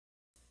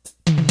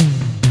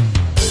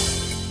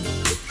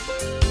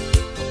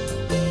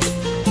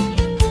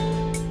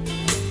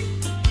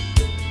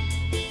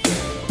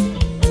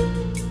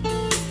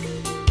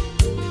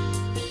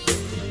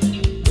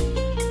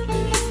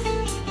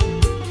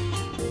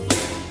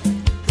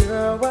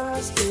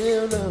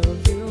still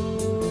love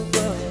you,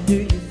 but do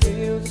you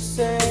feel the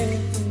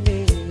same for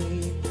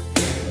me?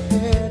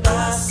 And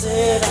I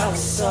said I'm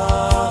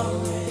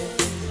sorry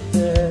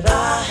that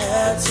I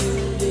had to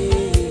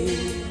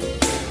leave,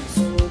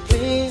 so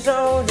please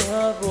don't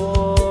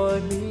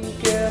avoid me,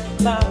 girl,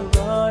 by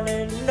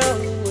running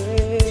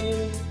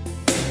away.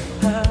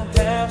 I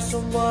have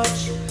so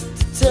much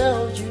to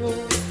tell you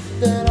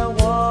that I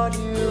want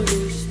you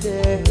to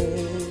stay.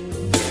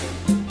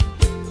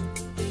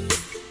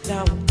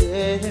 Now I'm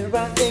dead here,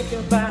 I think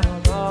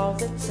about all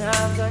the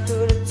times I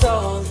could have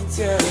told you,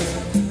 girl,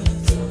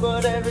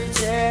 but every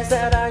chance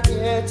that I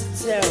get to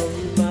tell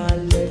you, my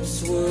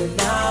lips would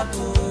not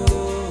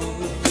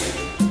move.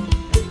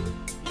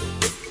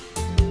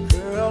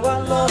 Girl, I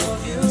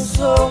love you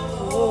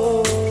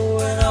so,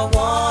 and I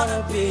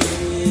wanna be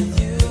with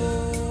you.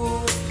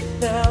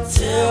 Now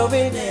tell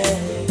me,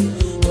 Nelly,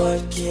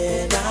 what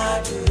can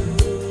I do?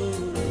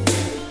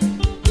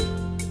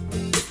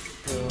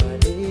 Girl, I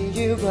need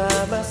you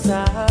by my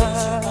side,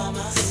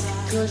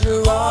 'cause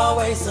you're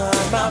always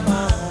on my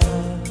mind.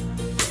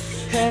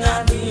 And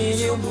I need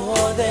you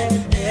more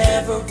than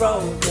ever,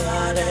 oh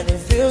God. And it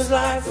feels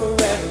like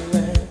forever,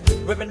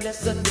 and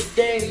reminiscent the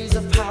days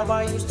of how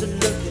I used to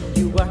look at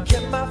you. I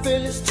kept my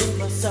feelings to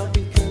myself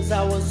because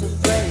I was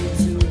afraid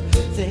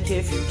to think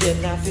if you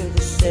did not feel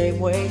the same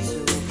way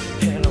too.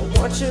 And I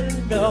want you to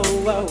know,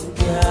 oh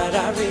God,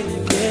 I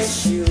really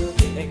miss you.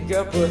 And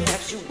girl,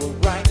 perhaps you were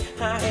right,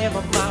 I am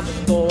a mama's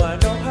boy. I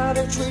know how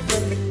to treat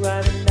women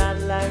right and not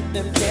like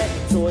them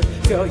candy toys.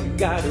 Girl, you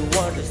gotta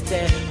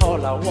understand,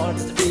 all I want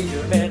is to be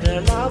your man,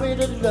 and allow me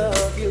to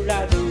love you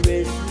like there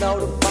is no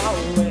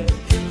tomorrow. And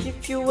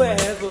if you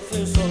ever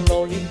feel so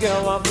lonely,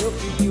 girl, I'm here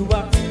for you.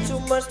 I feel too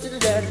much to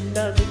let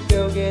another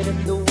girl get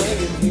in the way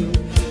of you.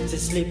 To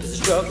sleep is a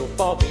struggle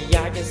for me,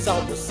 I guess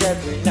almost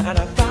every night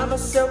I find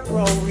myself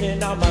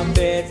rolling on my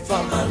bed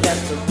from my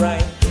left to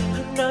right.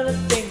 Another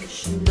thing you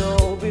should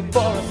know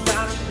before I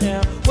found you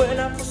now, when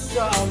I first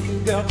saw you,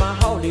 girl, my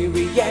holy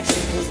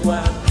reaction was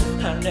wow.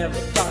 I never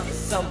thought that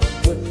someone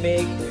would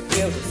make me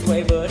feel this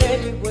way, but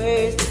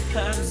anyways,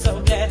 I'm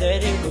so glad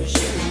that it was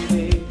you,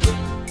 babe.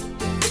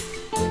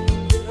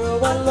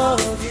 Girl, I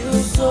love you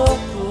so,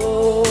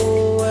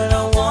 and I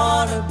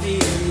wanna be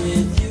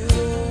with you.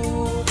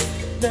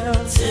 Now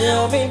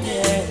tell me,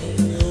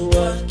 Nelly,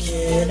 what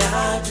can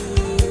I do?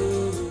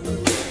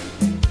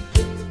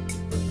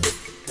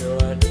 Girl,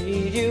 I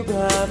need you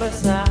by my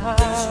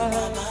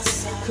side,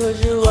 'cause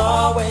you're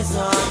always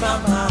on my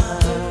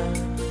mind.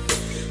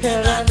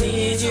 And I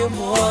need you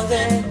more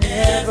than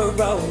ever,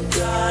 oh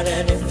God.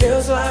 And it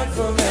feels like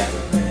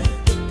forever, man.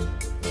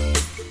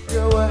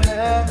 Girl, I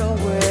have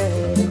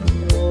nowhere to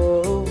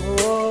go.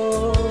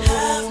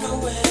 Have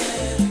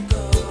nowhere to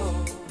go.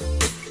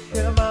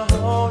 You're my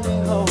only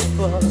hope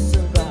of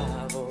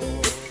survival.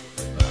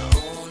 My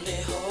only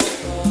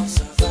hope of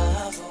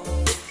survival.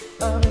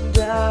 I'm in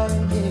dire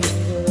need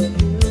of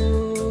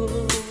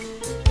you.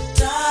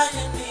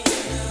 Dire need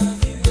of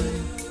you.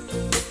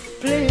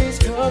 Please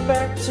come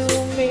back to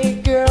me,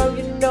 girl.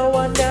 You know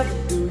I never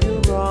do you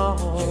wrong.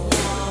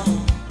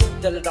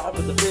 Tell it all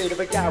with the fear of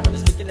a guy when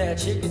he's looking at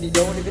a chick and he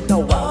don't even know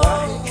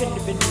why. He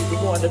couldn't even be the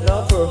one to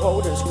love her,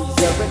 hold her, squeeze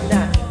her at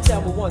night.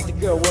 Tell me one thing,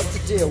 girl, what's the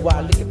deal? Why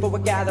looking for a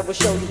guy that will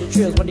show you the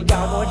trills when you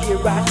got one here,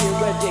 right here,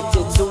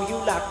 addicted to you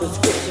like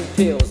prescription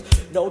pills.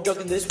 No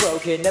drug in this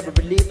world can never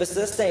relieve or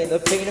sustain the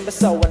pain in my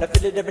soul. When I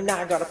feel it every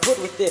night, gotta put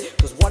with it,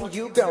 'cause one of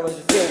you, girl, is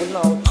feel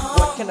alone.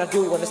 What can I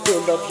do when I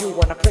still love you?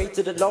 When I pray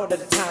to the Lord that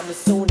the time is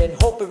soon, and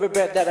hope every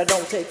breath that I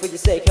don't take for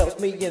your sake helps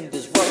me in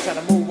this world trying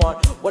to move on.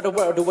 What the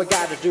world do I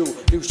gotta do?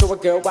 You show a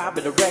girl I've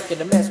been a wreck and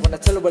a mess. When I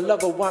tell her I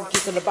love her, I'm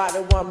kissing her body,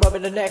 I'm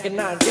rubbing her neck, and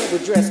I do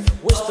address.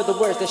 Wish for the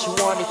words that she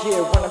wanna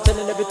hear when I'm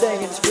telling everything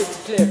and it's crystal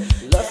clear.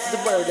 Lust is the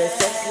word and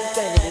sex is the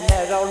thing, and you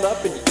add it all up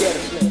and you get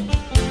a flip.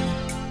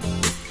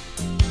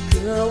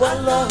 Girl, I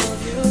love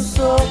you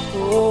so,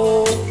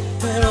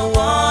 and I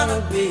wanna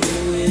be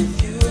with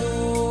you.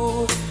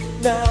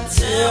 Now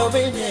tell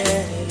me,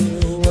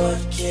 Nelly, what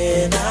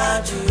can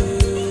I do?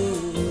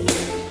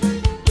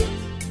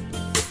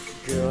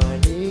 Girl, I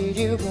need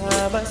you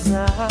by my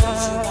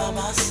side,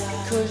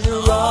 'cause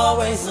you're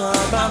always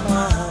on my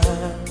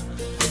mind.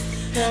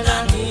 And I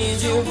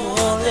need you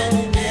more than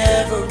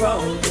ever,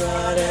 oh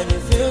God. And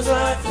it feels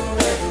like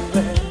forever,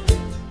 man.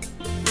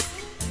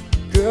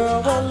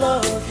 Girl, I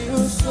love you.